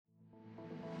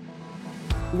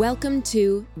Welcome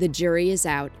to The Jury is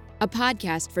Out, a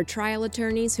podcast for trial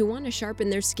attorneys who want to sharpen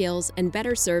their skills and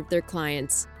better serve their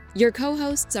clients. Your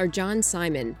co-hosts are John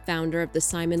Simon, founder of the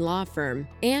Simon Law Firm,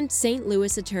 and St.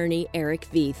 Louis attorney Eric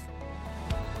Veith.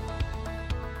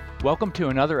 Welcome to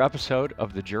another episode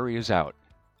of The Jury is Out,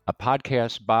 a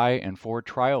podcast by and for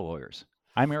trial lawyers.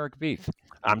 I'm Eric Veith.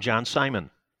 I'm John Simon.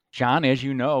 John, as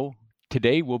you know,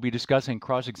 today we'll be discussing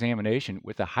cross-examination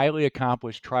with a highly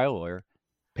accomplished trial lawyer,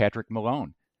 Patrick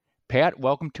Malone. Pat,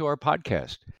 welcome to our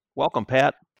podcast. Welcome,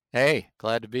 Pat. Hey,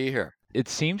 glad to be here. It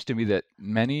seems to me that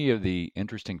many of the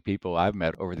interesting people I've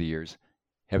met over the years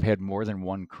have had more than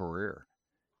one career,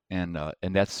 and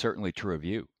that's certainly true of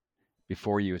you.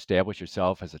 Before you established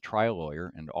yourself as a trial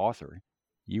lawyer and author,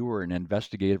 you were an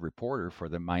investigative reporter for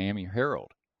the Miami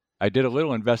Herald. I did a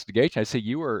little investigation. I see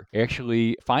you were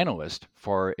actually finalist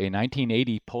for a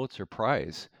 1980 Pulitzer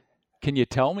Prize. Can you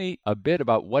tell me a bit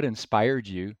about what inspired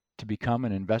you to become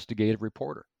an investigative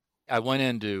reporter? I went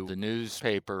into the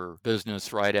newspaper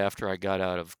business right after I got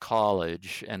out of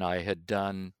college, and I had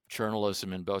done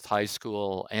journalism in both high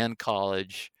school and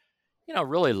college.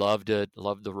 Really loved it,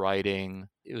 loved the writing.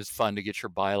 It was fun to get your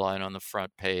byline on the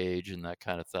front page and that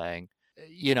kind of thing.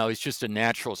 It's just a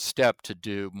natural step to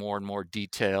do more and more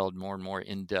detailed, more and more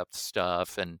in-depth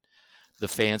stuff. And the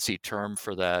fancy term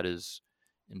for that is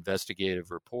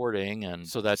investigative reporting. And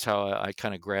so that's how I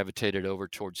kind of gravitated over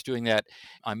towards doing that.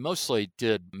 I mostly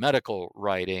did medical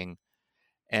writing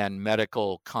and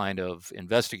medical kind of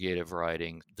investigative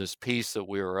writing. This piece that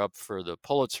we were up for the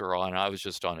Pulitzer on, I was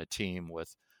just on a team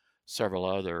with several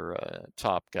other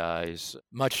top guys,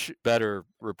 much better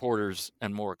reporters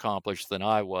and more accomplished than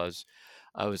I was.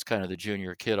 I was kind of the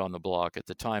junior kid on the block at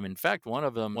the time. In fact, one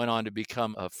of them went on to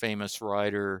become a famous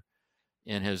writer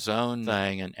in his own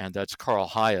thing, and that's Carl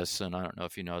Hyacin. I don't know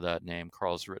if you know that name.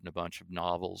 Carl's written a bunch of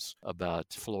novels about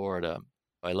Florida.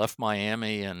 I left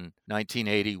Miami in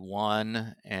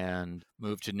 1981 and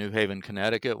moved to New Haven,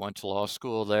 Connecticut, went to law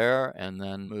school there, and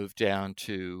then moved down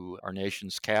to our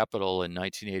nation's capital in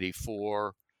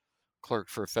 1984,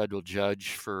 clerked for a federal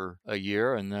judge for a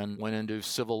year, and then went into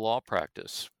civil law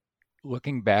practice.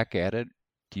 Looking back at it,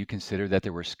 do you consider that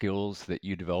there were skills that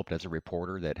you developed as a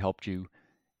reporter that helped you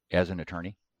as an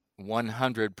attorney?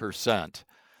 100%.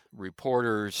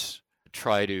 Reporters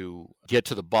try to get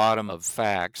to the bottom of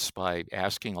facts by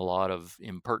asking a lot of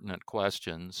impertinent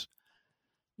questions,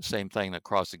 the same thing that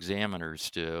cross-examiners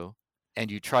do.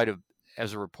 And you try to,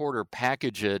 as a reporter,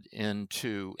 package it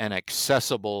into an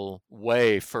accessible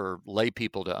way for lay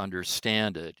people to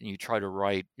understand it. And you try to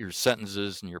write your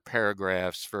sentences and your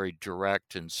paragraphs very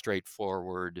direct and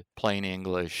straightforward, plain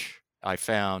English. I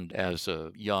found as a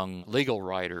young legal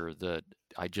writer that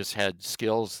I just had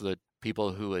skills that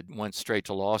people who had went straight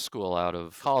to law school out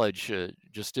of college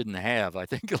just didn't have. I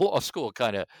think law school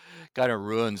kind of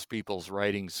ruins people's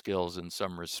writing skills in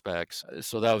some respects.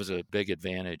 So that was a big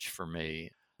advantage for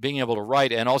me. Being able to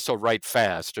write and also write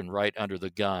fast and write under the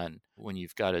gun. When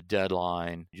you've got a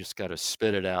deadline, you just got to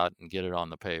spit it out and get it on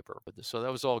the paper. So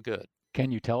that was all good.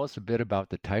 Can you tell us a bit about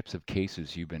the types of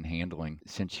cases you've been handling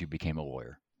since you became a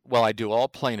lawyer? Well, I do all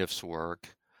plaintiffs'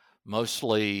 work,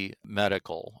 mostly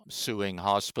medical, suing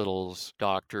hospitals,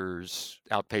 doctors,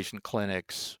 outpatient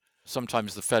clinics,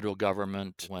 sometimes the federal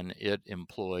government when it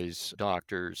employs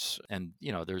doctors. And,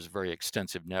 there's a very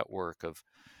extensive network of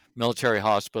military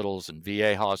hospitals and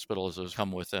VA hospitals. Those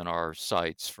come within our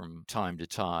sites from time to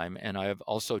time. And I have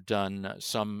also done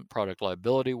some product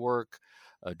liability work,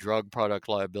 drug product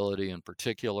liability in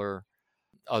particular,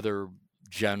 other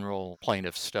general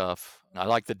plaintiff stuff. I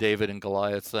like the David and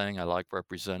Goliath thing. I like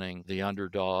representing the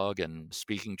underdog and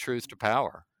speaking truth to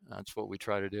power. That's what we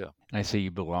try to do. And I see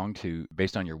you belong to,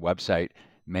 based on your website,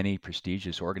 many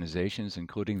prestigious organizations,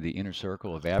 including the Inner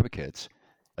Circle of Advocates,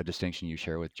 a distinction you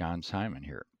share with John Simon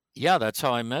here. Yeah, that's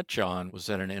how I met John, was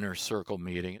at an Inner Circle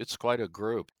meeting. It's quite a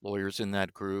group. Lawyers in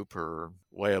that group are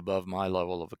way above my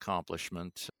level of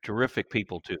accomplishment. Terrific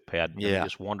people too, Pat. Yeah.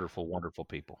 Just wonderful, wonderful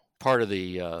people. Part of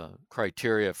the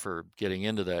criteria for getting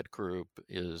into that group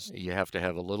is you have to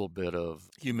have a little bit of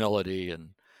humility and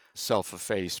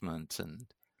self-effacement and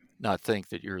not think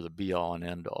that you're the be-all and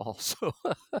end-all.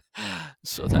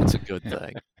 So that's a good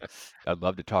thing. I'd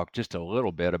love to talk just a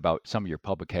little bit about some of your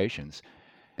publications.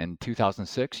 In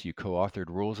 2006, you co-authored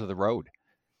Rules of the Road,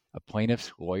 a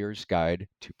plaintiff's lawyer's guide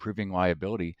to proving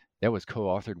liability that was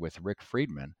co-authored with Rick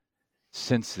Friedman.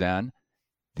 Since then,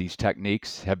 these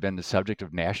techniques have been the subject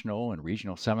of national and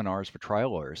regional seminars for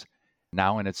trial lawyers.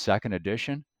 Now in its second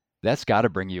edition, that's got to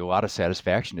bring you a lot of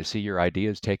satisfaction to see your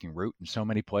ideas taking root in so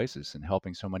many places and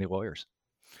helping so many lawyers.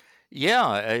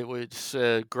 Yeah, it was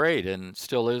great and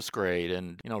still is great.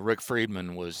 And, Rick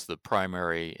Friedman was the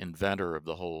primary inventor of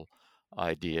the whole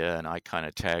idea, and I kind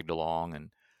of tagged along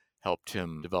and helped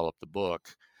him develop the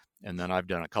book. And then I've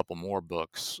done a couple more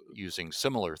books using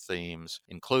similar themes,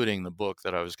 including the book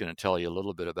that I was going to tell you a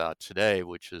little bit about today,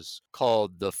 which is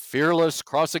called The Fearless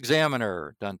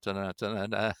Cross-Examiner. Dun, dun, dun, dun,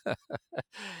 dun, dun.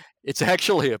 It's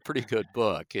actually a pretty good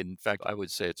book. In fact, I would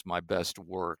say it's my best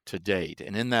work to date.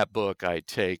 And in that book, I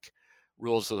take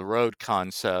rules of the road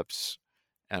concepts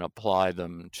and apply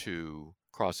them to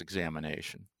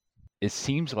cross-examination. It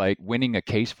seems like winning a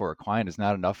case for a client is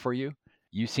not enough for you.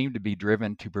 You seem to be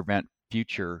driven to prevent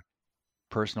future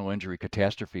personal injury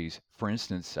catastrophes. For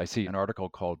instance, I see an article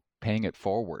called Paying It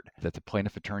Forward, that the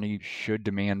plaintiff attorney should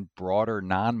demand broader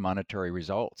non-monetary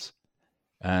results.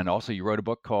 And also, you wrote a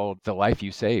book called The Life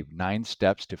You Saved, 9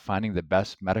 Steps to Finding the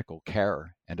Best Medical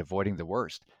Care and Avoiding the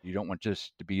Worst. You don't want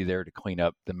just to be there to clean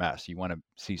up the mess. You want to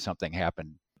see something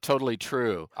happen. Totally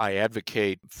true. I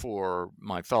advocate for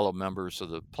my fellow members of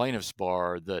the plaintiff's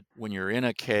bar that when you're in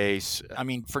a case,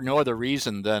 for no other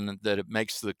reason than that it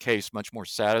makes the case much more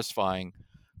satisfying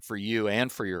for you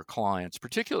and for your clients,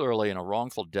 particularly in a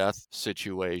wrongful death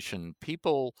situation.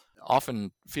 People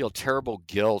often feel terrible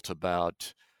guilt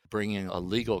about bringing a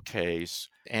legal case,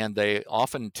 and they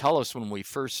often tell us when we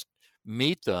first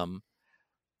meet them,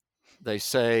 they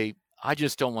say, I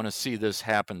just don't want to see this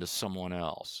happen to someone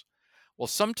else. Well,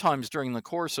 sometimes during the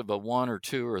course of a 1 or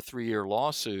 2 or 3 year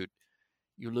lawsuit,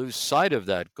 you lose sight of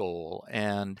that goal.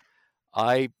 And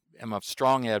I am a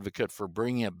strong advocate for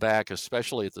bringing it back,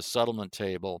 especially at the settlement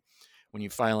table. When you're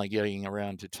finally getting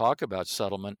around to talk about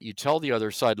settlement, you tell the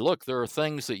other side, look, there are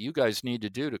things that you guys need to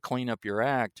do to clean up your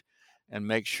act and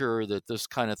make sure that this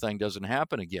kind of thing doesn't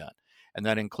happen again. And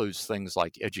that includes things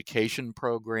like education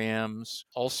programs,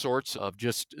 all sorts of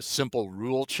just simple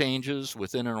rule changes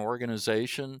within an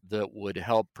organization that would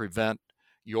help prevent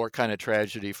your kind of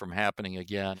tragedy from happening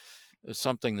again. It's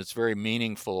something that's very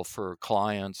meaningful for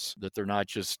clients, that they're not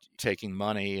just taking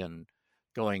money and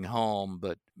going home,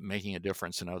 but making a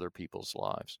difference in other people's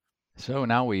lives. So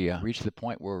now we reach the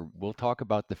point where we'll talk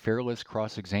about the fearless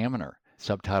cross-examiner,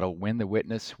 subtitle Win the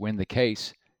Witness, Win the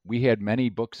Case. We had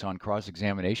many books on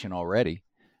cross-examination already.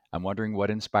 I'm wondering what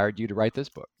inspired you to write this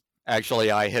book. Actually,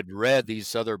 I had read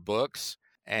these other books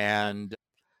and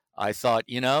I thought,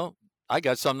 I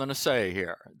got something to say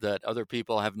here that other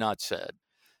people have not said.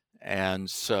 And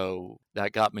so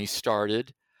that got me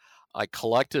started. I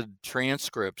collected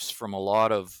transcripts from a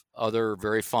lot of other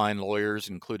very fine lawyers,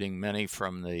 including many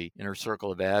from the Inner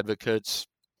Circle of Advocates.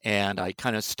 And I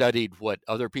kind of studied what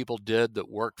other people did that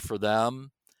worked for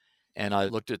them. And I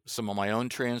looked at some of my own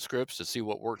transcripts to see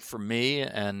what worked for me.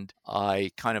 And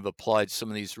I kind of applied some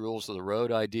of these rules of the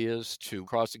road ideas to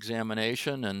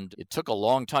cross-examination. And it took a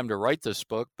long time to write this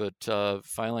book, but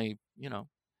finally,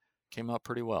 came out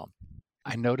pretty well.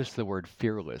 I noticed the word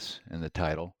fearless in the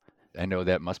title. I know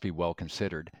that must be well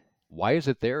considered. Why is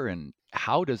it there, and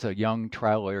how does a young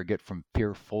trial lawyer get from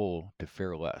fearful to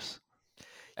fearless?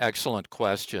 Excellent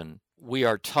question. We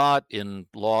are taught in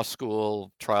law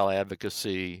school, trial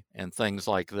advocacy, and things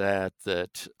like that,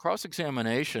 that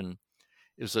cross-examination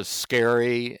is a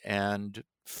scary and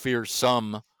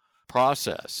fearsome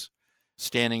process.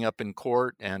 Standing up in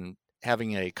court and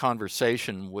having a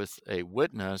conversation with a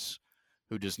witness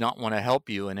who does not want to help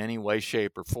you in any way,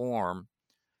 shape, or form,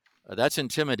 that's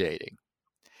intimidating.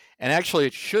 And actually,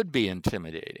 it should be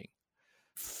intimidating.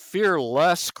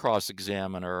 Fearless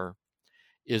cross-examiner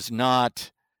is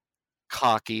not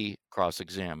cocky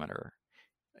cross-examiner.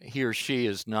 He or she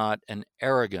is not an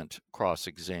arrogant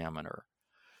cross-examiner.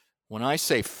 When I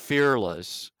say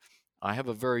fearless, I have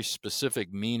a very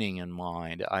specific meaning in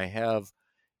mind. I have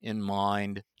in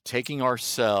mind taking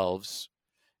ourselves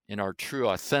in our true,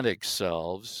 authentic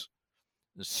selves,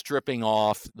 stripping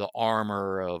off the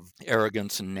armor of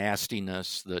arrogance and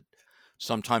nastiness that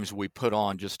sometimes we put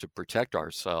on just to protect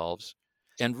ourselves,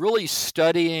 and really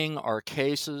studying our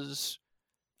cases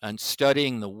and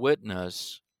studying the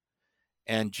witness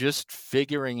and just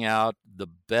figuring out the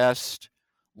best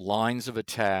lines of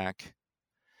attack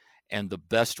and the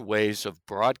best ways of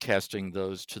broadcasting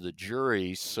those to the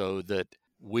jury so that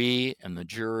we and the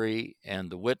jury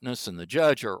and the witness and the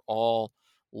judge are all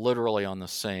literally on the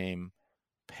same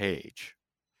page.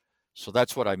 So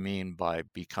that's what I mean by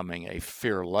becoming a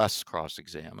fearless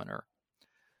cross-examiner.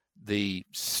 The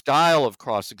style of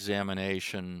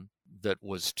cross-examination that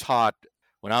was taught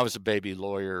when I was a baby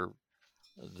lawyer,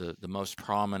 the most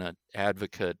prominent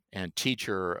advocate and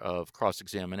teacher of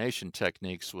cross-examination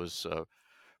techniques was a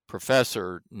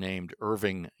professor named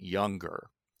Irving Younger.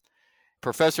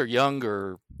 Professor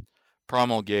Younger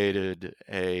promulgated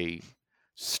a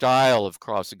style of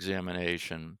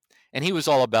cross-examination, and he was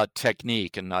all about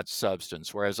technique and not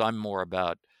substance, whereas I'm more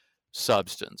about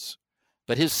substance.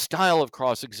 But his style of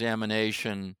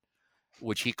cross-examination,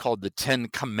 which he called the 10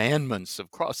 commandments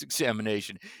of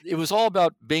cross-examination, it was all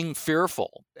about being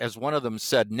fearful. As one of them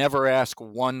said, never ask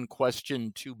one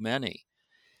question too many.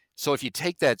 So if you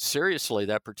take that seriously,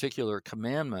 that particular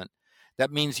commandment,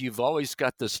 that means you've always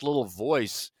got this little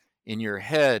voice in your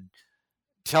head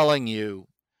telling you,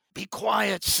 be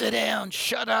quiet, sit down,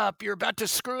 shut up, you're about to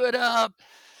screw it up.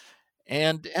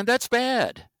 And that's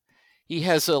bad. He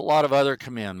has a lot of other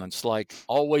commandments, like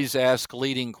always ask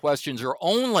leading questions or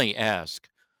only ask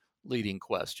leading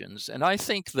questions. And I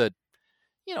think that,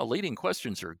 leading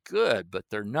questions are good, but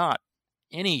they're not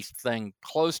anything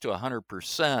close to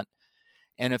 100%.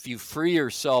 And if you free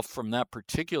yourself from that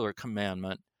particular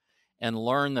commandment and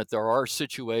learn that there are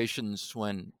situations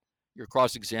when your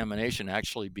cross-examination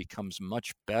actually becomes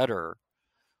much better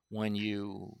when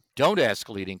you don't ask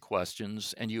leading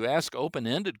questions and you ask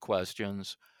open-ended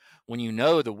questions when you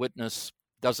know the witness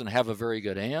doesn't have a very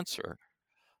good answer,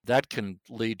 that can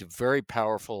lead to very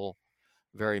powerful,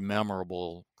 very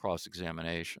memorable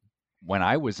cross-examination. When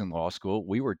I was in law school,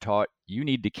 we were taught you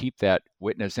need to keep that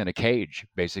witness in a cage,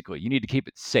 basically. You need to keep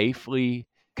it safely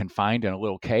confined in a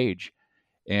little cage.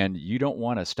 And you don't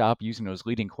want to stop using those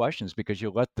leading questions because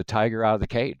you'll let the tiger out of the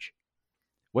cage.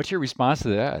 What's your response to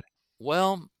that?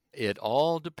 Well, it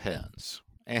all depends.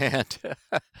 And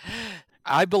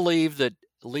I believe that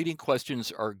leading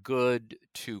questions are good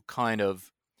to kind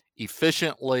of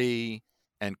efficiently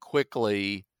and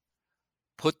quickly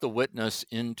put the witness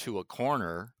into a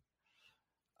corner.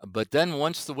 But then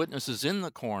once the witness is in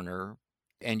the corner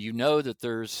and you know that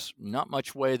there's not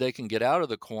much way they can get out of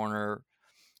the corner,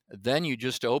 then you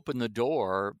just open the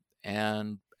door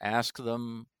and ask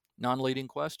them non-leading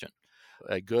question.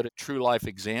 A good true life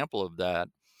example of that,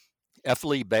 F.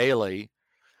 Lee Bailey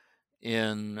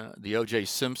in the O.J.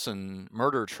 Simpson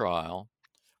murder trial,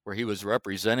 where he was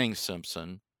representing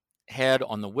Simpson, had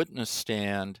on the witness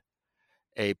stand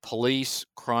a police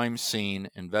crime scene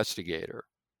investigator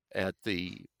at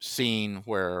the scene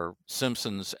where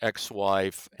Simpson's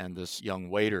ex-wife and this young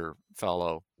waiter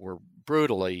fellow were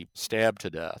brutally stabbed to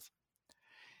death.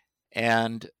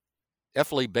 And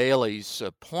F. Lee Bailey's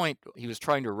point, he was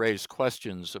trying to raise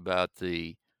questions about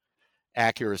the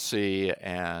accuracy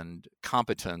and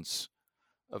competence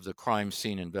of the crime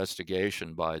scene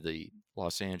investigation by the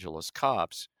Los Angeles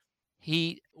cops.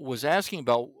 He was asking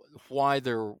about why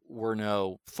there were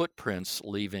no footprints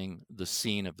leaving the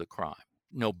scene of the crime,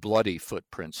 no bloody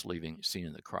footprints leaving the scene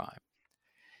of the crime.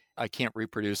 I can't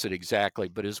reproduce it exactly,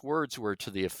 but his words were to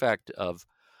the effect of,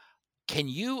 can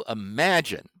you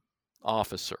imagine,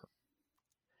 officer,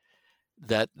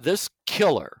 that this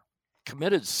killer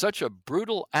committed such a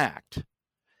brutal act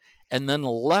and then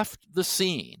left the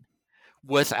scene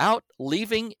without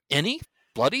leaving any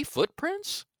bloody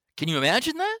footprints? Can you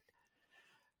imagine that?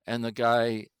 And the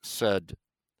guy said,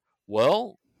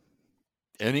 well,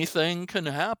 anything can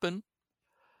happen.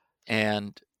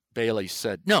 And Bailey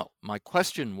said, no, my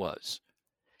question was,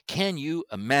 can you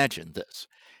imagine this?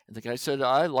 And the guy said,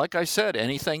 like I said,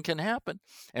 anything can happen.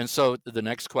 And so the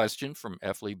next question from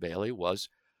F. Lee Bailey was,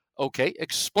 okay,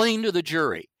 explain to the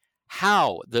jury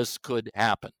how this could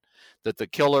happen, that the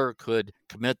killer could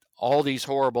commit all these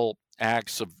horrible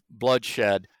acts of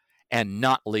bloodshed and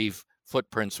not leave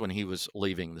footprints when he was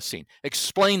leaving the scene.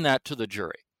 Explain that to the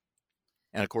jury.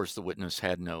 And of course, the witness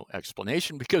had no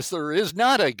explanation because there is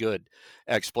not a good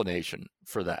explanation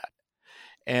for that.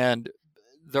 And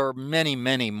there are many,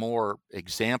 many more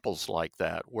examples like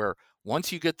that, where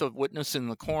once you get the witness in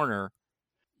the corner,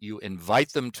 you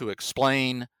invite them to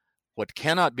explain what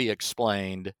cannot be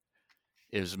explained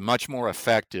is much more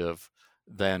effective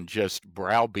than just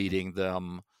browbeating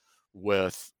them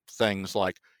with things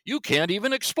like, you can't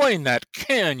even explain that,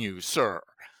 can you, sir?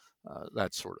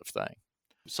 That sort of thing.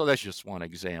 So that's just one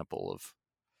example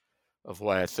of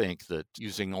why I think that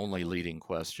using only leading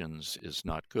questions is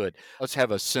not good. Let's have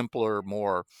a simpler,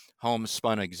 more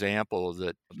homespun example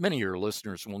that many of your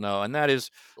listeners will know, and that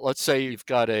is, let's say you've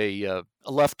got a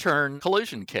left turn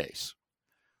collision case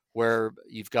where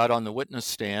you've got on the witness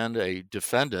stand a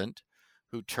defendant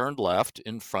who turned left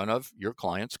in front of your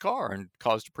client's car and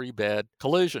caused a pretty bad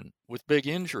collision with big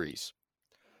injuries.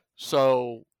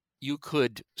 So you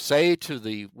could say to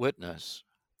the witness,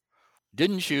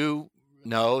 didn't you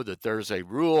know that there's a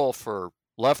rule for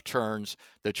left turns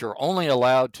that you're only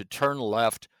allowed to turn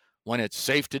left when it's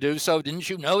safe to do so? Didn't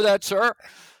you know that, sir?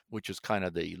 Which is kind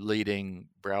of the leading,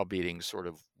 browbeating sort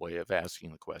of way of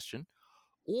asking the question.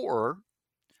 Or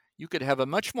you could have a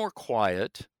much more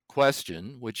quiet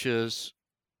question, which is,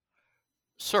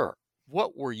 sir,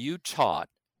 what were you taught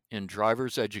in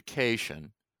driver's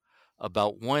education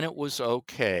about when it was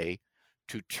okay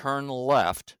to turn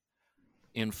left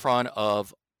in front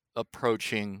of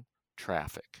approaching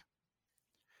traffic?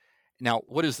 Now,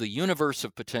 what is the universe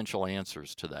of potential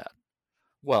answers to that?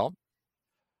 Well,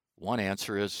 one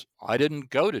answer is, I didn't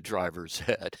go to driver's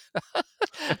ed.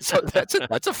 So that's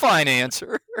a fine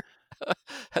answer.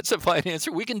 That's a fine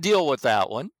answer. We can deal with that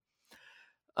one.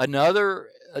 Another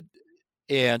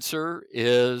answer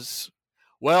is,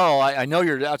 well, I know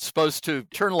you're not supposed to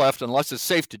turn left unless it's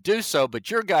safe to do so, but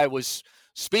your guy was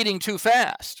speeding too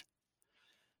fast.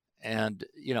 And,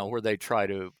 where they try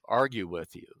to argue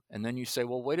with you. And then you say,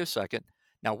 well, wait a second.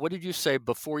 Now, what did you say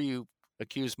before you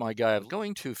accused my guy of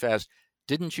going too fast?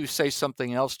 Didn't you say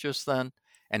something else just then?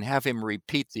 And have him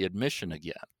repeat the admission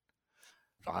again.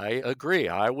 I agree.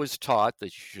 I was taught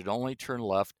that you should only turn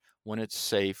left when it's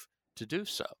safe to do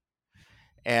so.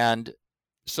 And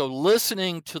so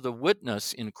listening to the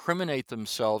witness incriminate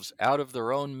themselves out of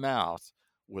their own mouth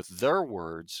with their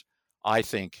words, I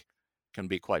think, can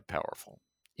be quite powerful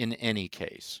in any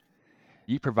case.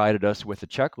 You provided us with a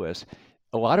checklist.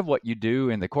 A lot of what you do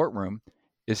in the courtroom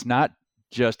is not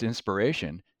just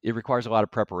inspiration. It requires a lot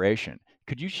of preparation.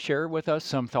 Could you share with us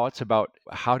some thoughts about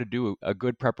how to do a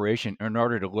good preparation in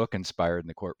order to look inspired in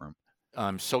the courtroom?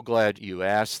 I'm so glad you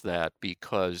asked that,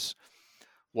 because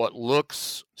what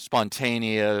looks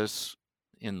spontaneous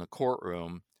in the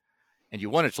courtroom, and you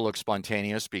want it to look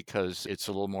spontaneous because it's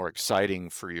a little more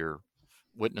exciting for your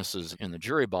witnesses in the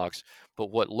jury box,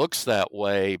 but what looks that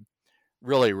way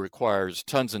really requires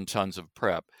tons and tons of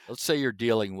prep. Let's say you're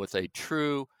dealing with a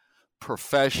true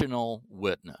professional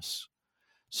witness,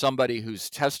 somebody who's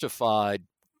testified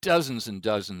dozens and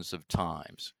dozens of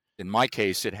times. In my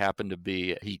case, it happened to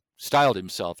be, he styled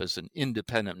himself as an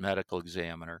independent medical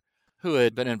examiner who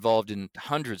had been involved in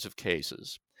hundreds of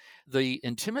cases. The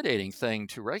intimidating thing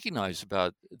to recognize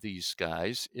about these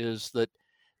guys is that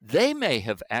they may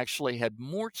have actually had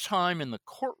more time in the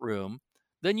courtroom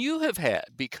than you have had,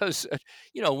 because,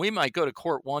 we might go to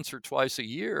court once or twice a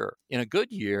year. In a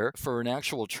good year for an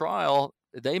actual trial,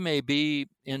 they may be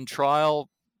in trial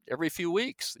every few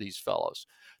weeks, these fellows.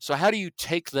 So how do you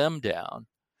take them down?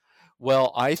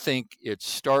 Well, I think it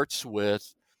starts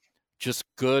with just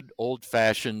good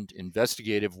old-fashioned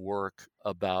investigative work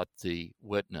about the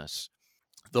witness.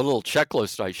 The little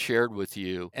checklist I shared with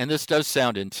you, and this does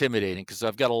sound intimidating because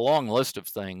I've got a long list of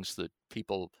things that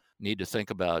people need to think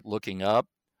about looking up.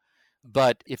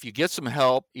 But if you get some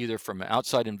help, either from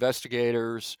outside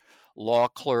investigators, law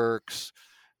clerks,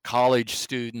 college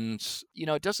students,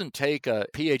 it doesn't take a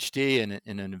PhD in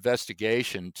an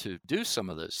investigation to do some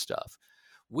of this stuff.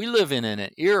 We live in an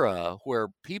era where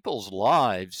people's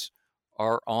lives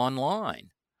are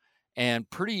online and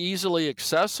pretty easily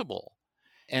accessible.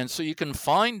 And so you can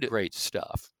find great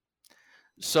stuff.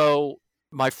 So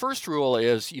my first rule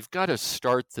is you've got to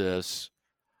start this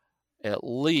at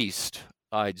least,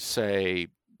 I'd say,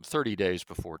 30 days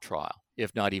before trial,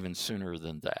 if not even sooner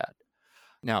than that.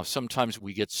 Now, sometimes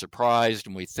we get surprised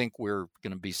and we think we're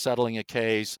going to be settling a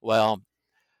case. Well,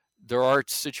 there are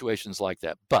situations like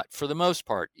that. But for the most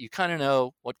part, you kind of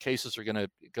know what cases are going to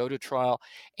go to trial.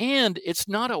 And it's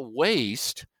not a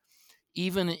waste,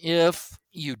 even if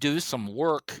you do some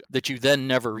work that you then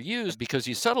never use because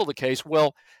you settle the case.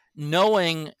 Well,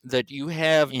 knowing that you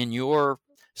have in your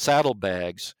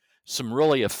saddlebags some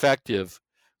really effective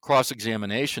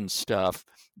cross-examination stuff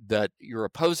that your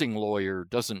opposing lawyer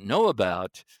doesn't know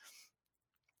about,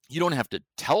 you don't have to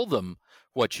tell them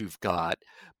what you've got,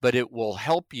 but it will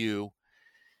help you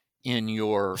in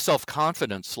your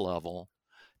self-confidence level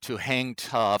to hang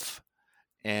tough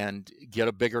and get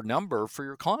a bigger number for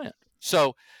your client.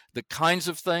 So the kinds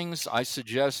of things I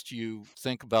suggest you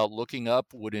think about looking up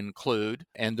would include,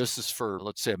 and this is for,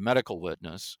 let's say, a medical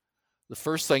witness, the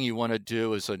first thing you want to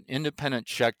do is an independent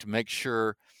check to make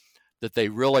sure that they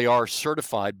really are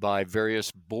certified by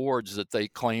various boards that they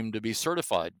claim to be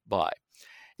certified by.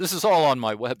 This is all on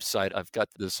my website. I've got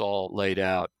this all laid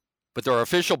out. But there are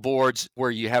official boards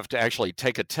where you have to actually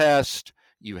take a test.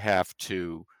 You have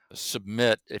to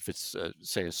submit, if it's,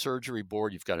 say, a surgery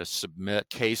board, you've got to submit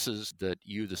cases that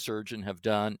you, the surgeon, have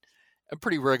done. A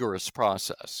pretty rigorous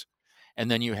process. And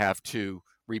then you have to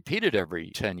repeat it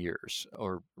every 10 years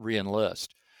or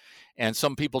re-enlist. And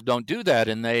some people don't do that,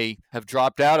 and they have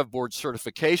dropped out of board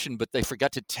certification, but they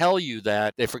forgot to tell you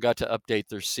that. They forgot to update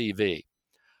their CV.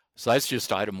 So that's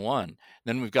just item one.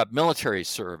 Then we've got military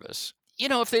service.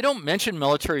 If they don't mention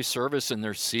military service in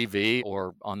their CV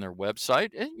or on their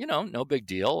website, no big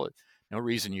deal. No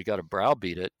reason you got to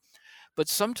browbeat it. But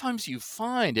sometimes you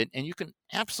find it, and you can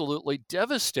absolutely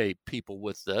devastate people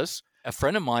with this. A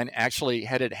friend of mine actually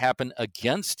had it happen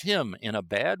against him in a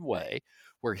bad way,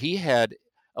 where he had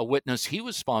a witness he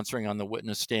was sponsoring on the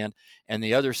witness stand, and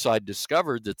the other side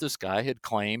discovered that this guy had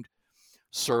claimed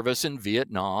service in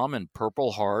Vietnam and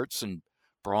Purple Hearts and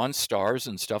Bronze Stars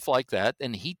and stuff like that,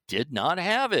 and he did not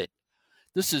have it.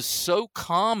 This is so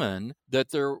common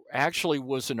that there actually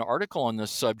was an article on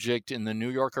this subject in the New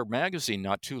Yorker magazine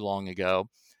not too long ago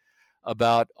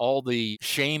about all the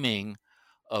shaming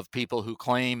of people who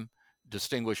claim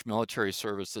distinguished military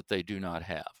service that they do not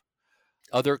have.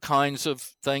 Other kinds of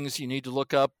things you need to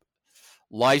look up: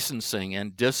 licensing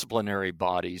and disciplinary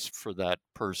bodies for that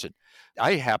person.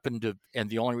 I happened to, and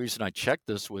the only reason I checked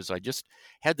this was I just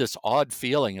had this odd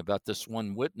feeling about this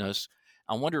one witness.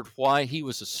 I wondered why he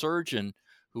was a surgeon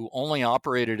who only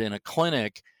operated in a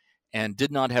clinic and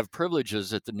did not have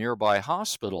privileges at the nearby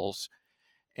hospitals.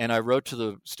 And I wrote to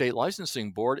the state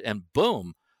licensing board, and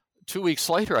boom, 2 weeks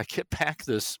later, I get back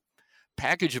this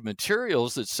package of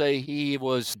materials that say he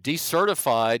was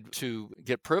decertified to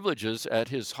get privileges at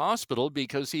his hospital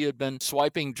because he had been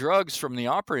swiping drugs from the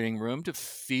operating room to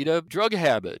feed a drug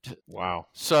habit. Wow.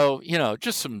 So,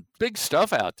 just some big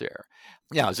stuff out there.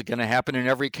 Yeah, is it going to happen in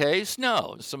every case?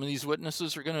 No. Some of these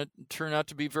witnesses are going to turn out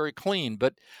to be very clean,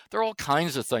 but there are all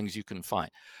kinds of things you can find.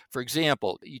 For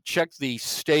example, you check the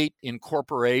state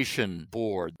incorporation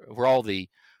board, where all the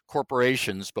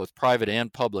corporations, both private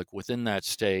and public, within that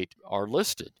state are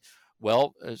listed.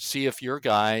 Well, see if your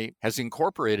guy has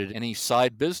incorporated any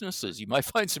side businesses. You might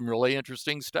find some really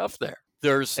interesting stuff there.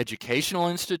 There's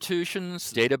educational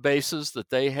institutions, databases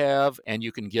that they have, and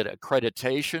you can get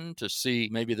accreditation to see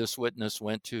maybe this witness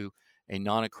went to a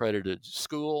non-accredited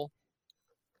school.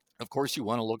 Of course, you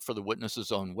want to look for the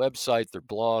witness's own website, their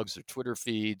blogs, their Twitter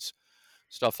feeds,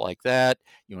 stuff like that.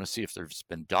 You want to see if there's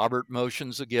been Daubert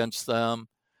motions against them,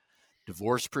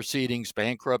 divorce proceedings,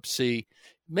 bankruptcy.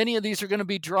 Many of these are going to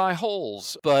be dry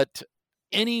holes, but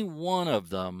any one of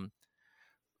them,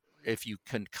 if you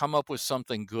can come up with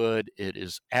something good, it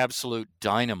is absolute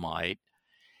dynamite.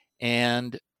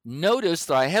 And notice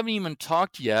that I haven't even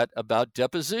talked yet about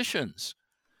depositions,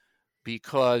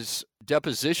 because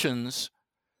depositions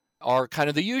are kind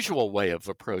of the usual way of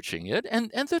approaching it,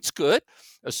 and that's good,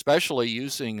 especially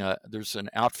using, there's an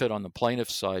outfit on the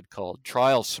plaintiff's side called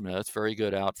Trial Smith, very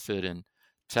good outfit in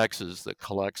Texas that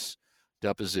collects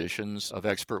depositions of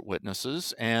expert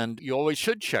witnesses, and you always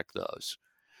should check those.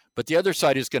 But the other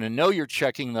side is going to know you're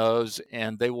checking those,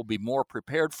 and they will be more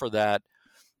prepared for that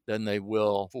than they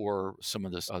will for some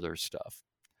of this other stuff.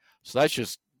 So that's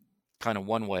just kind of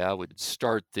one way I would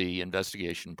start the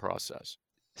investigation process.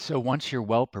 So once you're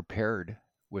well prepared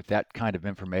with that kind of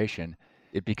information,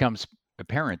 it becomes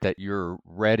apparent that you're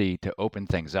ready to open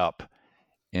things up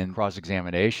in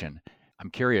cross-examination. I'm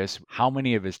curious, how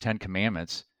many of his 10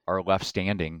 commandments are left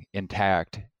standing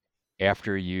intact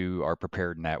after you are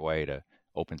prepared in that way to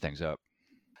open things up?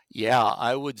 Yeah,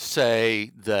 I would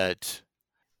say that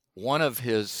one of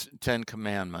his 10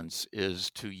 commandments is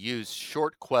to use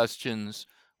short questions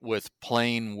with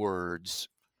plain words.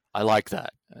 I like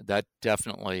that. That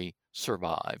definitely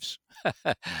survives.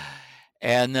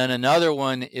 And then another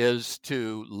one is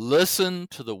to listen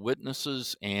to the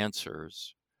witness's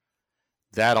answers.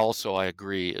 That also, I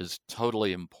agree, is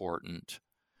totally important.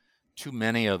 Too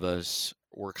many of us,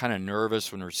 we're kind of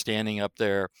nervous when we're standing up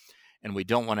there, and we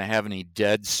don't want to have any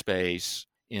dead space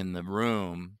in the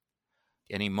room,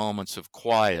 any moments of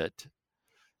quiet.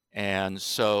 And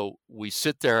so we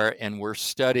sit there and we're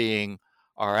studying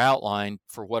our outline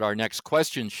for what our next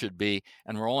question should be,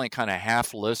 and we're only kind of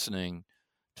half listening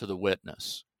to the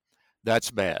witness. That's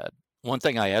bad. One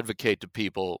thing I advocate to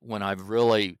people when I've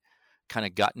really kind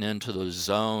of gotten into the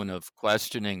zone of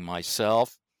questioning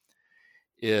myself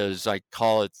is, I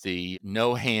call it the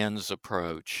no hands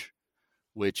approach,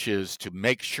 which is to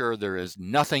make sure there is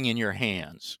nothing in your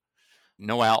hands,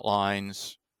 no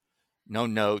outlines, no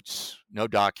notes, no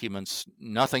documents,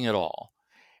 nothing at all.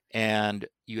 And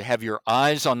you have your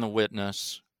eyes on the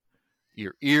witness,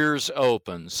 your ears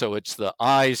open. So it's the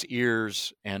eyes,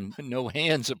 ears, and no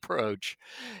hands approach.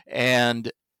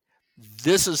 And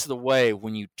this is the way,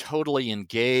 when you totally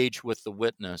engage with the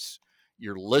witness,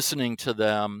 you're listening to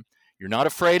them. You're not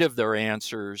afraid of their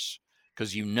answers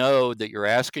because you know that you're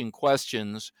asking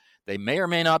questions. They may or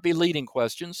may not be leading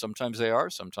questions. Sometimes they are,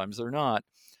 sometimes they're not.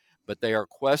 But they are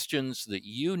questions that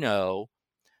you know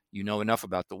enough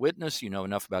about the witness, you know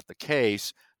enough about the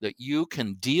case that you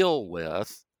can deal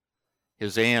with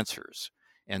his answers.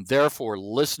 And therefore,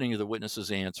 listening to the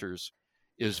witness's answers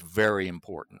is very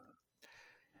important.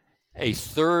 A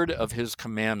third of his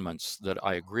commandments that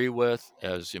I agree with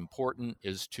as important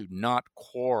is to not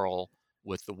quarrel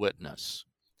with the witness,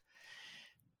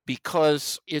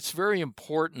 because it's very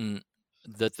important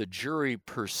that the jury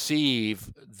perceive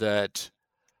that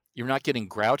you're not getting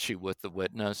grouchy with the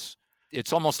witness.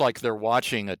 It's almost like they're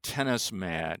watching a tennis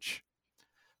match.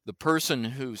 The person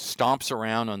who stomps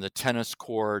around on the tennis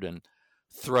court and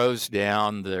throws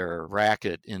down their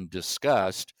racket in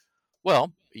disgust,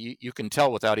 well, you can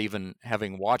tell without even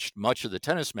having watched much of the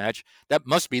tennis match, that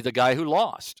must be the guy who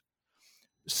lost.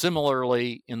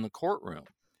 Similarly, in the courtroom,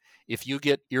 if you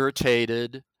get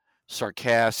irritated,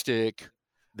 sarcastic,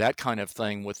 that kind of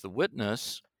thing with the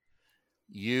witness,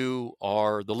 you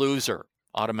are the loser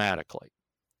automatically.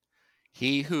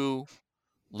 He who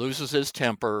loses his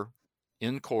temper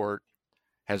in court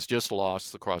has just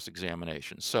lost the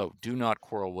cross-examination. So do not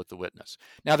quarrel with the witness.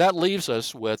 Now that leaves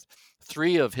us with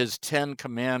 3 of his 10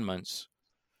 commandments: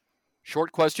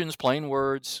 short questions, plain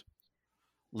words,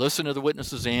 listen to the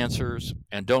witness's answers,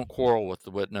 and don't quarrel with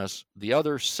the witness. The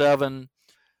other 7,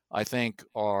 I think,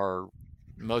 are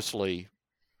mostly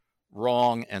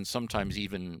wrong and sometimes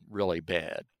even really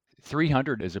bad.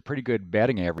 300 is a pretty good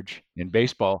batting average in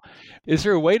baseball. Is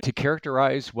there a way to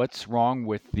characterize what's wrong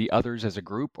with the others as a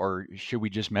group, or should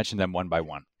we just mention them one by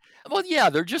one? Well,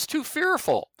 yeah, they're just too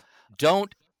fearful.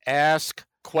 Don't ask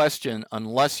question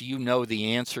unless you know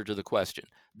the answer to the question.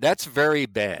 That's very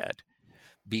bad,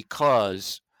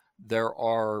 because there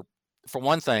are, for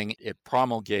one thing, it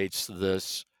promulgates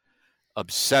this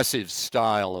obsessive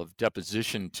style of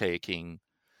deposition taking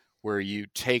where you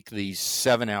take these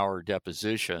 7-hour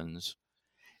depositions,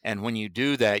 and when you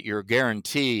do that, you're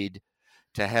guaranteed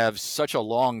to have such a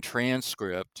long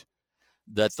transcript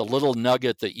that the little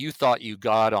nugget that you thought you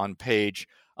got on page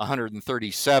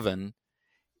 137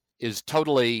 is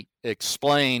totally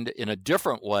explained in a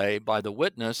different way by the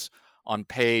witness on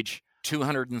page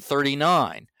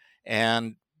 239.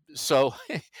 And so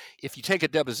if you take a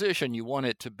deposition, you want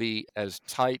it to be as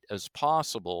tight as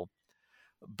possible.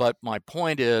 But my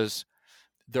point is,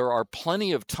 there are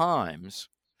plenty of times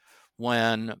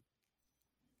when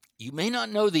you may not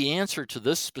know the answer to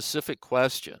this specific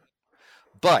question,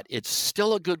 but it's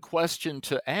still a good question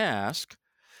to ask,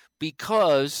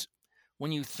 because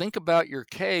when you think about your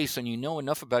case and you know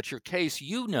enough about your case,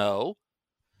 you know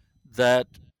that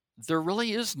there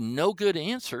really is no good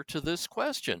answer to this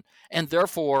question, and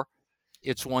therefore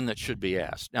it's one that should be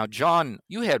asked. Now, John,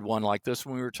 you had one like this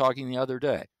when we were talking the other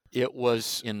day. It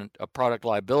was in a product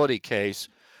liability case.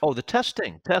 Oh, the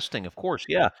testing, of course.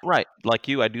 Yeah, right. Like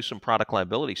you, I do some product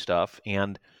liability stuff.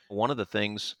 And one of the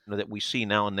things that we see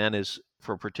now and then is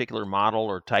for a particular model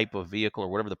or type of vehicle or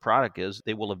whatever the product is,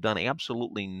 they will have done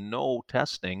absolutely no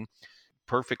testing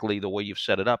perfectly the way you've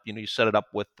set it up. You set it up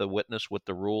with the witness, with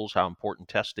the rules, how important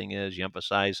testing is. You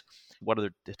emphasize what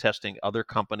other testing other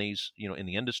companies, in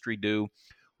the industry do,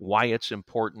 why it's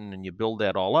important, and you build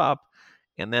that all up.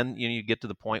 And then you get to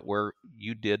the point where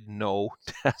you did no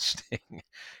testing.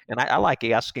 And I like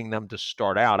asking them to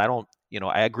start out. I don't,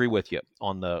 I agree with you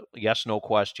on the yes, no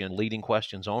question, leading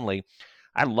questions only.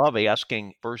 I love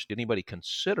asking first, did anybody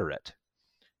consider it?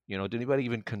 Did anybody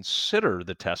even consider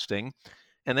the testing?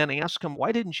 And then ask them,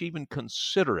 why didn't you even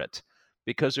consider it?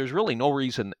 Because there's really no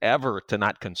reason ever to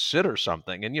not consider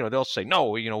something. And, they'll say, no,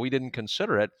 we didn't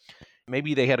consider it.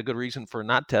 Maybe they had a good reason for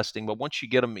not testing, but once you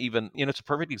get them even, it's a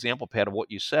perfect example, Pat, of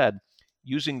what you said,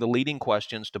 using the leading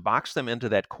questions to box them into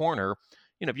that corner.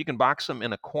 If you can box them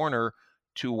in a corner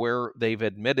to where they've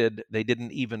admitted they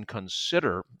didn't even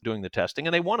consider doing the testing.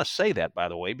 And they want to say that, by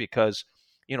the way, because,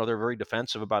 they're very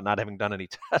defensive about not having done any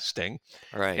testing.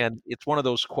 Right. And it's one of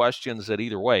those questions that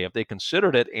either way, if they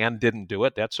considered it and didn't do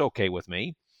it, that's okay with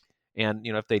me. And,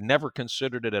 if they never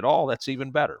considered it at all, that's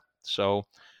even better. So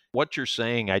what you're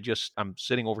saying, I'm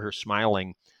sitting over here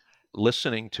smiling,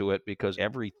 listening to it, because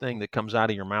everything that comes out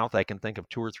of your mouth, I can think of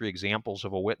 2 or 3 examples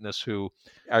of a witness who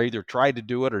I either tried to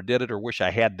do it or did it or wish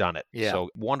I had done it. Yeah. So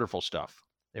wonderful stuff.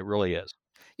 It really is.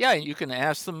 Yeah, you can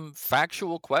ask them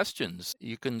factual questions.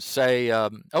 You can say,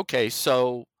 okay,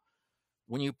 so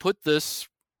when you put this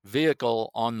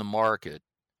vehicle on the market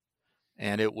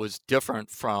and it was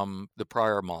different from the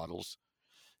prior models,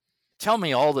 tell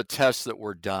me all the tests that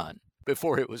were done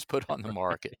before it was put on the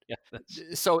market. Yeah,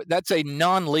 So that's a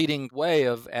non-leading way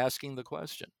of asking the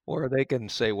question. Or they can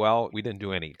say, well, we didn't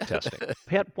do any testing.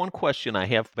 Pat, one question I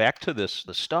have back to this,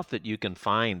 the stuff that you can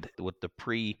find with the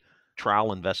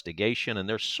pre-trial investigation, and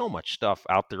there's so much stuff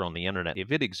out there on the internet.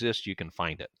 If it exists, you can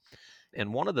find it.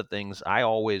 And one of the things I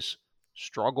always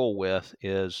struggle with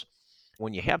is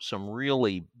when you have some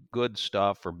really good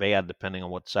stuff or bad, depending on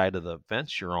what side of the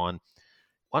fence you're on,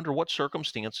 under what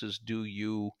circumstances do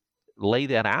you lay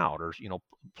that out, or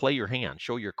play your hand,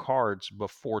 show your cards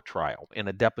before trial in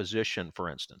a deposition, for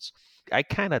instance? I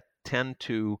kind of tend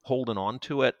to holding on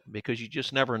to it because you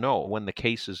just never know when the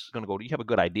case is going to go. You have a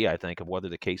good idea, I think, of whether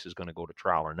the case is going to go to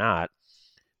trial or not.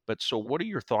 But so what are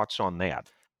your thoughts on that?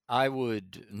 I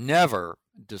would never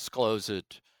disclose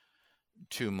it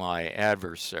to my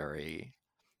adversary.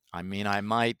 I mean, I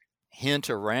might hint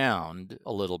around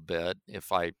a little bit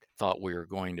if I thought we were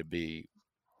going to be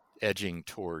edging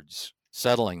towards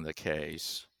settling the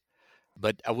case,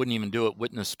 but I wouldn't even do it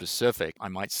witness specific. I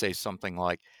might say something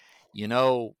like,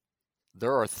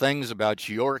 there are things about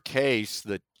your case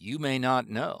that you may not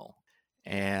know,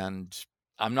 and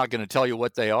I'm not going to tell you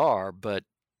what they are, but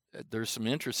there's some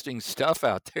interesting stuff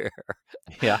out there.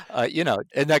 Yeah.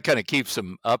 And that kind of keeps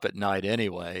them up at night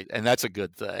anyway, and that's a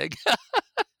good thing.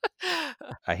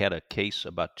 I had a case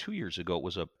about 2 years ago. It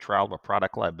was a trial of a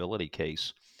product liability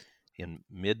case in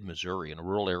mid-Missouri, in a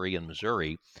rural area in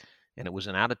Missouri, and it was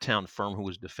an out-of-town firm who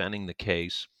was defending the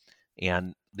case,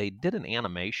 and they did an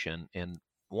animation, and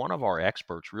one of our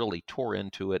experts really tore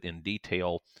into it in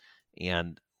detail,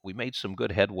 and we made some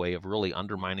good headway of really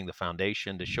undermining the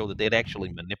foundation to show that they'd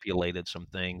actually manipulated some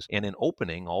things. And in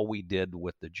opening, all we did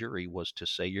with the jury was to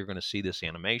say, you're going to see this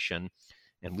animation,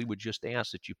 and we would just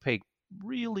ask that you pay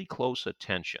really close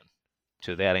attention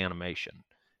to that animation.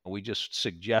 We just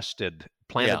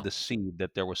planted the seed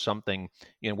that there was something,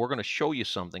 we're going to show you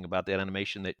something about that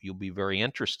animation that you'll be very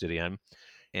interested in.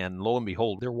 And lo and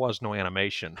behold, there was no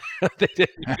animation. They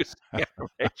didn't use the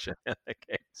animation in the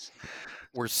case.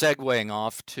 We're segueing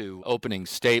off to opening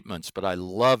statements, but I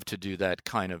love to do that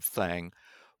kind of thing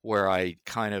where I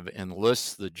kind of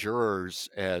enlist the jurors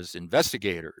as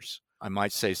investigators. I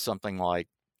might say something like,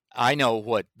 I know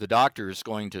what the doctor is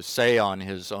going to say on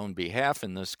his own behalf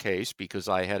in this case because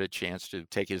I had a chance to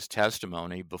take his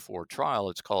testimony before trial.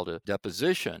 It's called a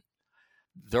deposition.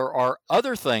 There are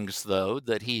other things, though,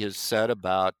 that he has said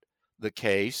about the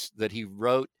case that he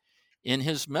wrote in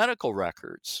his medical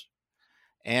records.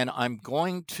 And I'm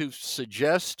going to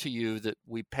suggest to you that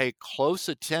we pay close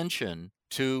attention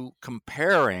to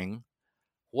comparing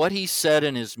what he said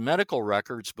in his medical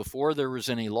records before there was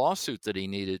any lawsuit that he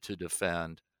needed to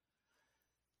defend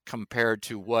compared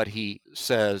to what he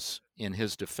says in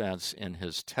his defense in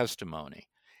his testimony.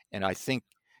 And I think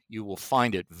you will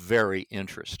find it very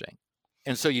interesting.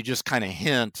 And so you just kind of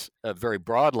hint very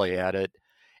broadly at it.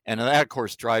 And that, of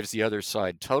course, drives the other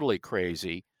side totally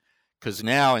crazy because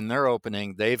now in their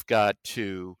opening, they've got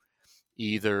to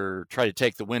either try to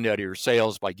take the wind out of your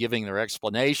sails by giving their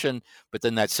explanation, but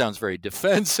then that sounds very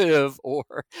defensive, or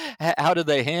how do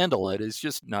they handle it? It's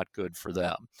just not good for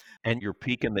them. And you're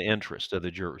piquing the interest of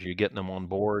the jurors. You're getting them on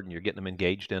board and you're getting them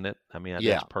engaged in it. I mean,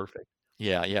 that's perfect.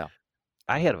 Yeah.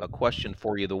 I had a question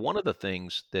for you. One of the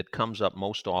things that comes up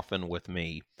most often with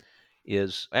me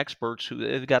is experts who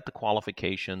have got the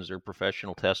qualifications, they're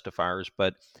professional testifiers,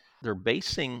 but they're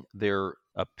basing their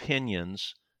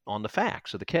opinions on the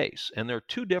facts of the case. And there are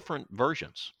two different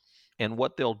versions. And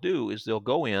what they'll do is they'll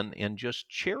go in and just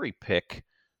cherry pick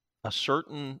a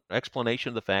certain explanation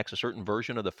of the facts, a certain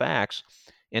version of the facts,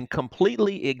 and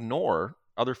completely ignore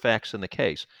other facts in the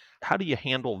case. How do you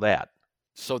handle that?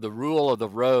 So the rule of the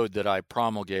road that I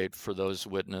promulgate for those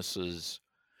witnesses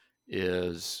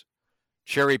is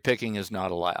cherry picking is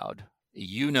not allowed.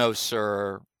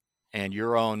 Sir, and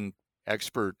your own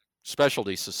expert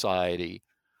specialty society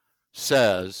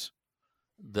says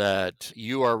that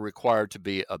you are required to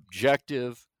be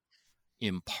objective,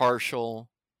 impartial,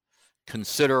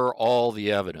 consider all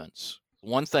the evidence.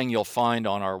 One thing you'll find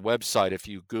on our website, if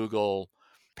you Google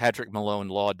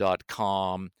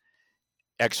patrickmalonelaw.com,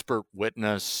 expert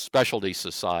witness specialty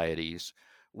societies,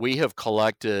 we have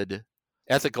collected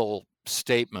ethical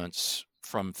statements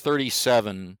from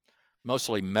 37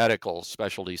 mostly medical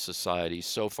specialty societies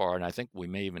so far, and I think we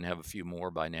may even have a few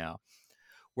more by now,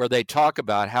 where they talk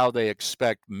about how they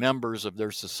expect members of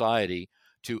their society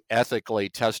to ethically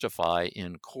testify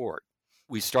in court.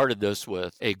 We started this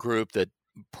with a group that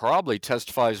probably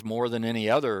testifies more than any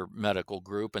other medical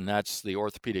group, and that's the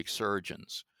orthopedic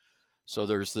surgeons. So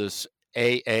there's this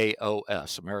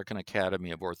AAOS, American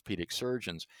Academy of Orthopedic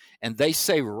Surgeons, and they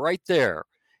say right there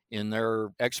in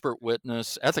their expert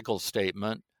witness ethical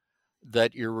statement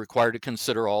that you're required to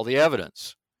consider all the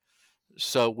evidence.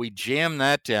 So we jam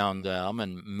that down them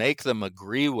and make them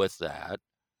agree with that.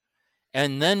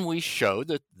 And then we show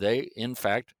that they, in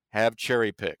fact, have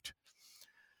cherry-picked.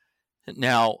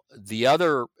 Now, the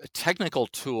other technical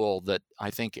tool that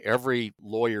I think every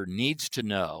lawyer needs to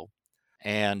know,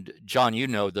 And John, you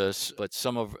know this, but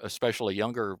some of, especially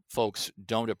younger folks,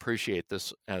 don't appreciate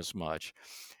this as much.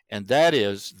 And that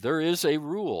is, there is a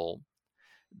rule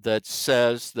that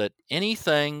says that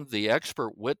anything the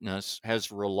expert witness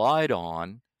has relied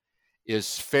on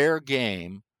is fair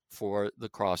game for the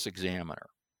cross-examiner.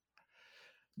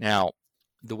 Now,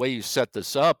 the way you set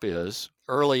this up is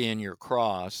early in your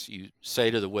cross, you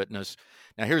say to the witness,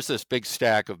 now here's this big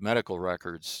stack of medical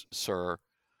records, sir.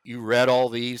 You read all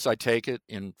these, I take it,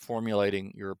 in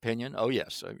formulating your opinion? Oh,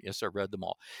 yes. Yes, I read them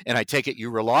all. And I take it you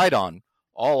relied on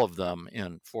all of them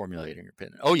in formulating your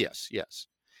opinion? Oh, yes, yes.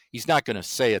 He's not going to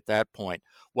say at that point,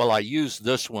 well, I used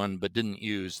this one but didn't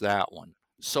use that one.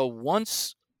 So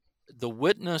once the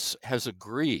witness has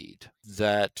agreed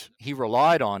that he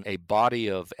relied on a body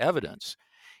of evidence,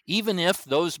 even if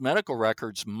those medical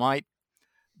records might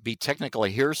be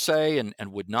technically hearsay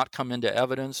and would not come into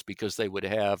evidence because they would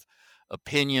have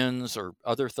opinions or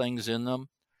other things in them,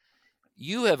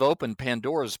 you have opened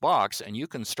Pandora's box, and you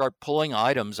can start pulling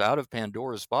items out of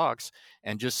Pandora's box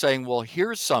and just saying, well,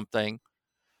 here's something.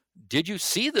 Did you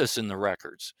see this in the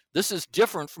records? This is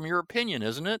different from your opinion,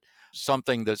 isn't it?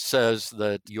 Something that says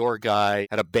that your guy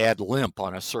had a bad limp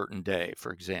on a certain day,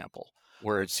 for example,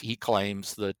 where he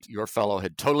claims that your fellow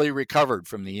had totally recovered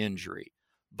from the injury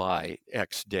by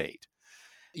X date.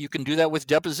 You can do that with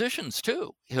depositions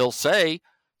too. He'll say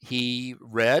he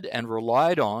read and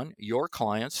relied on your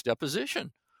client's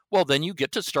deposition. Well, then you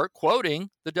get to start quoting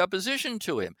the deposition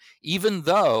to him, even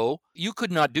though you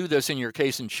could not do this in your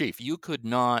case in chief. You could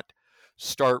not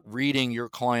start reading your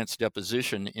client's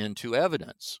deposition into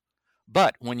evidence.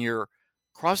 But when you're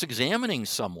cross-examining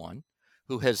someone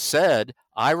who has said,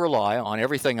 I rely on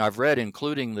everything I've read,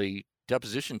 including the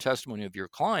deposition testimony of your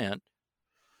client,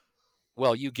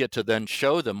 well, you get to then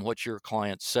show them what your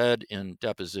client said in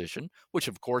deposition, which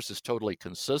of course is totally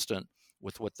consistent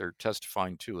with what they're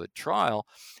testifying to at trial.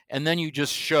 And then you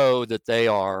just show that they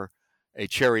are a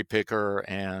cherry picker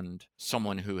and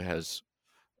someone who has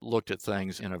looked at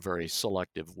things in a very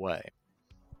selective way.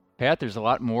 Pat, there's a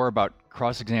lot more about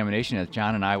cross-examination that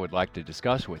John and I would like to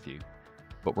discuss with you,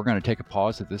 but we're going to take a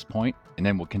pause at this point, and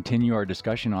then we'll continue our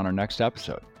discussion on our next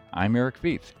episode. I'm Eric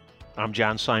Feith. I'm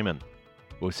John Simon.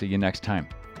 We'll see you next time.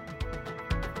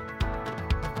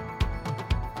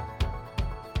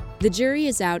 The Jury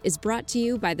is Out is brought to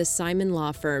you by the Simon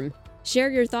Law Firm. Share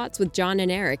your thoughts with John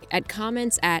and Eric at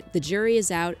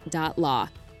comments@thejuryisout.law.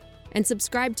 And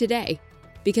subscribe today,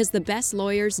 because the best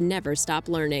lawyers never stop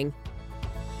learning.